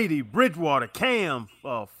 Brady, Bridgewater, Cam,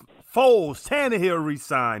 Foles, Tannehill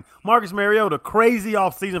re-signed, Marcus Mariota, crazy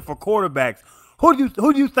offseason for quarterbacks. Who do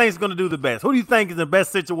you think is going to do the best? Who do you think is the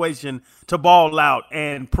best situation to ball out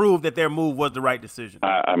and prove that their move was the right decision?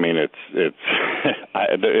 It's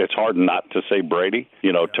hard not to say Brady,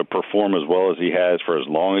 to perform as well as he has for as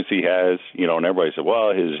long as he has, and everybody said,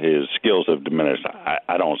 well, his skills have diminished.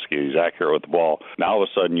 I don't see he's accurate with the ball. Now all of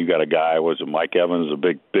a sudden you got a guy, was it Mike Evans, a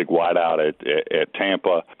big wideout at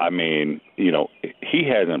Tampa. He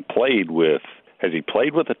hasn't played with, has he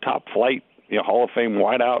played with a top flight, Hall of Fame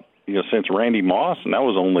wideout? Since Randy Moss, and that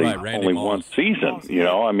was only one season.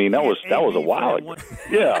 That was a while ago.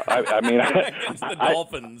 Yeah, the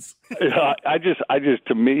Dolphins. I just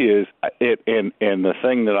to me is it, and the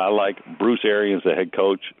thing that I like, Bruce Arians, the head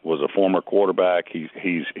coach, was a former quarterback.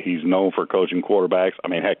 He's known for coaching quarterbacks.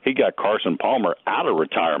 Heck, he got Carson Palmer out of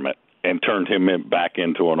retirement and turned him back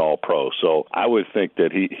into an All-Pro. So I would think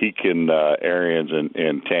that he can, Arians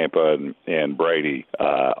and Tampa and Brady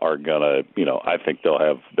are gonna, I think they'll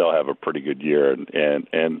have a pretty good year.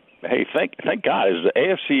 And hey, thank God, is the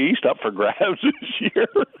AFC East up for grabs this year?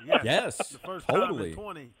 Yes, totally.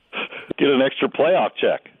 Get an extra playoff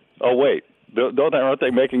check. Oh wait. Aren't they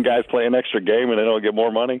making guys play an extra game and they don't get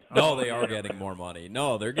more money? No, they are getting more money.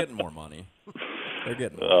 No, they're getting more money. They're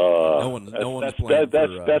getting no one's playing.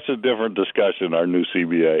 That's a different discussion. Our new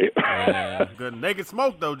CBA. Good. They can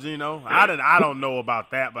smoke though, Gino. I don't know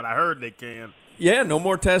about that, but I heard they can. Yeah, no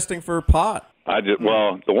more testing for pot. The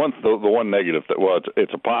one negative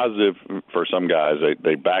it's a positive for some guys.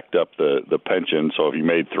 They backed up the pension, so if you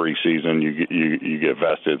made 3 seasons, you get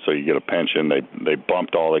vested, so you get a pension. They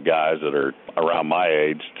bumped all the guys that are around my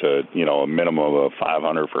age to a minimum of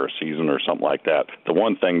 $500 for a season or something like that. The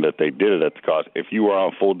one thing that they did it at the cost, if you were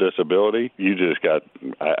on full disability, you just got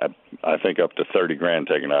I think up to $30,000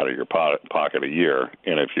 taken out of your pocket a year,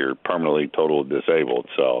 and if you're permanently totally disabled.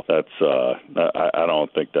 So that's I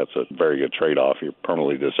don't think that's a very good trade-off. You're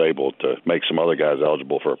permanently disabled to make some other guys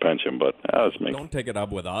eligible for a pension, but that's me. Don't take it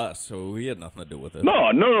up with us. So we had nothing to do with it. No.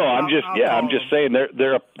 I'm just saying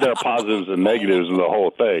there are positives and negatives in the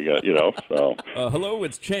whole thing. So. Hello,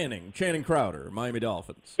 it's Channing Crowder, Miami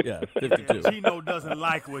Dolphins. Yeah, 52. Gino doesn't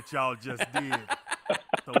like what y'all just did.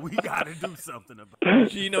 So we got to do something about it.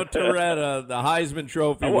 Gino Torretta, the Heisman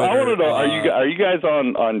Trophy winner. I want to know, are you guys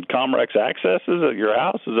on Comrex Accesses at your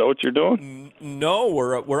house? Is that what you're doing? No,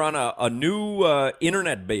 we're on a new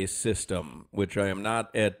internet-based system, which I am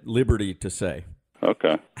not at liberty to say.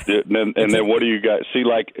 Okay. And then what do you guys see?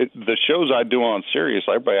 Like the shows I do on Sirius,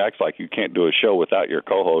 everybody acts like you can't do a show without your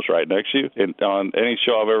co-host right next to you. And on any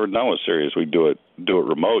show I've ever done with Sirius, we do it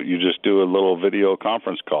remote. You just do a little video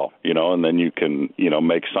conference call, and then you can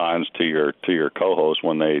make signs to your co-host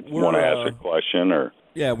when they want to ask a question or.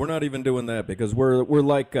 Yeah, we're not even doing that because we're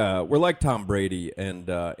like Tom Brady and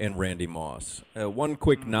Randy Moss. One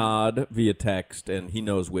quick nod via text, and he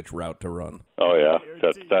knows which route to run. Oh yeah,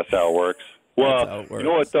 that's how it works. Well, you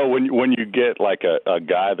know what, though, when you get like a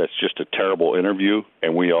guy that's just a terrible interview,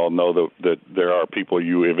 and we all know that there are people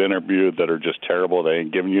you have interviewed that are just terrible, they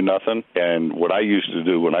ain't giving you nothing. And what I used to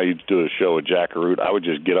do when I used to do a show with Jack Arute, I would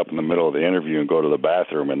just get up in the middle of the interview and go to the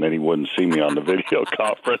bathroom, and then he wouldn't see me on the video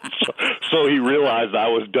conference. So he realized I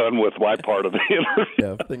was done with my part of the interview.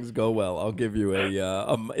 Yeah, if things go well, I'll give you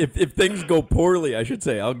if things go poorly, I should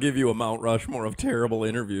say, I'll give you a Mount Rushmore of terrible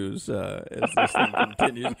interviews as this thing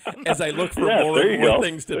continues, as I look for more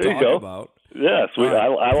things to talk about. Yes, I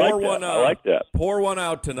like that. Pour one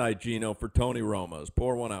out tonight, Gino, for Tony Roma's.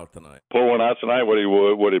 Pour one out tonight. Pour one out tonight. What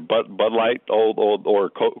did Bud Light, old or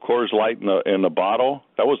Coors Light in the bottle?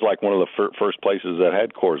 That was like one of the first places that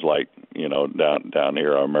had Coors Light, down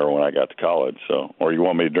here. I remember when I got to college. So, or you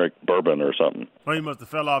want me to drink bourbon or something? Well, you must have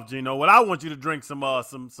fell off, Gino. Well, I want you to drink some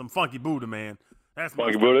Funky Buddha, man. That's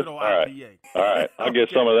Funky Buddha? All right. I'll get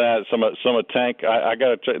some of that. Some of Tank. I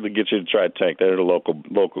got to get you to try Tank. They're the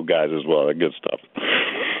local guys as well. They're good stuff.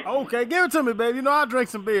 Okay, give it to me, baby. I'll drink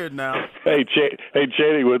some beer now. Hey,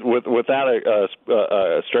 Cheney, without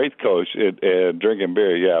a strength coach and drinking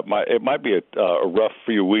beer, yeah, it might be a rough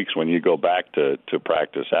few weeks when you go back to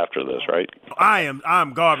practice after this, right?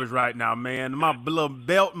 I'm garbage right now, man. My little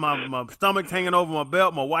belt, my stomach's hanging over my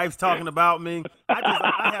belt. My wife's talking about me.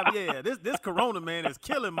 This Corona, man, is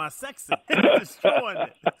killing my sexy. It's destroying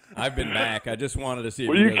it. I've been back. I just wanted to see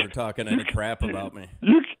if you guys were talking any crap about me.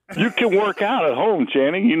 You can work out at home,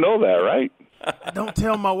 Channing. You know that, right? Don't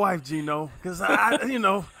tell my wife, Gino, because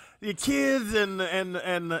the kids and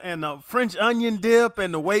the French onion dip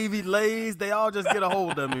and the wavy lays, they all just get a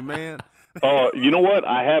hold of me, man. Oh, you know what?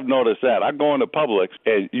 I have noticed that. I go into Publix,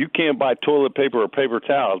 and you can't buy toilet paper or paper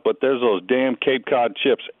towels, but there's those damn Cape Cod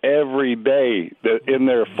chips every day in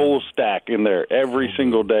their full stack in there every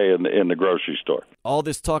single day in the grocery store. All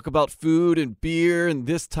this talk about food and beer and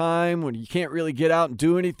this time when you can't really get out and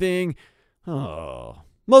do anything. Oh,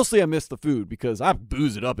 mostly I miss the food because I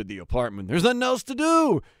booze it up at the apartment. There's nothing else to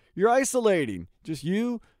do. You're isolating. Just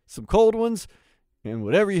you, some cold ones, and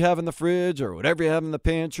whatever you have in the fridge or whatever you have in the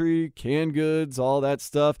pantry, canned goods, all that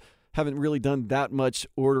stuff. Haven't really done that much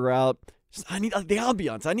order out. I need the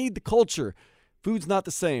ambiance. I need the culture. Food's not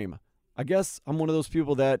the same. I guess I'm one of those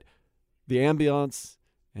people that the ambiance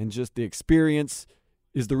and just the experience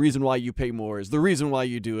is the reason why you pay more, is the reason why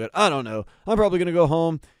you do it. I don't know. I'm probably going to go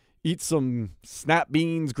home, eat some snap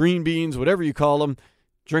beans, green beans, whatever you call them,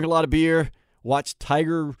 drink a lot of beer, watch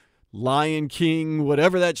Tiger, Lion King,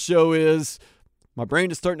 whatever that show is. My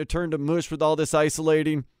brain is starting to turn to mush with all this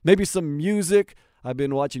isolating. Maybe some music. I've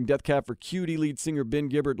been watching Death Cab for Cutie lead singer Ben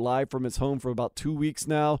Gibbard live from his home for about 2 weeks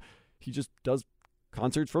now. He just does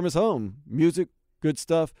concerts from his home. Music, good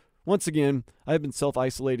stuff. Once again, I have been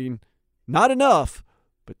self-isolating. Not enough,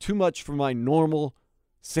 but too much for my normal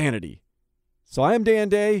sanity. So I am Dan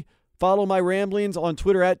Day. Follow my ramblings on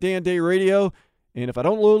Twitter at Dan Day Radio. And if I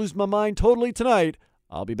don't lose my mind totally tonight,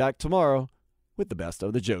 I'll be back tomorrow with the Best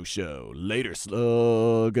of the Joe Show. Later,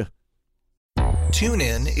 slug.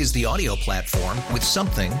 TuneIn is the audio platform with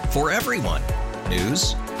something for everyone.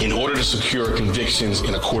 News. In order to secure convictions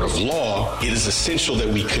in a court of law, it is essential that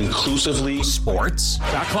we conclusively. Sports.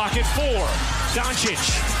 Shot clock at 4.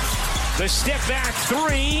 Doncic. The step back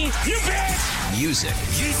 3. You bet. Music.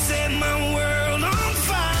 You set my world on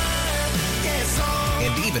fire. Yes,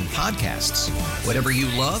 and even podcasts. Whatever you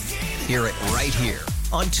love, hear it right here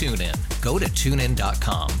on TuneIn. Go to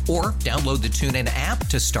TuneIn.com or download the TuneIn app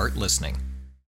to start listening.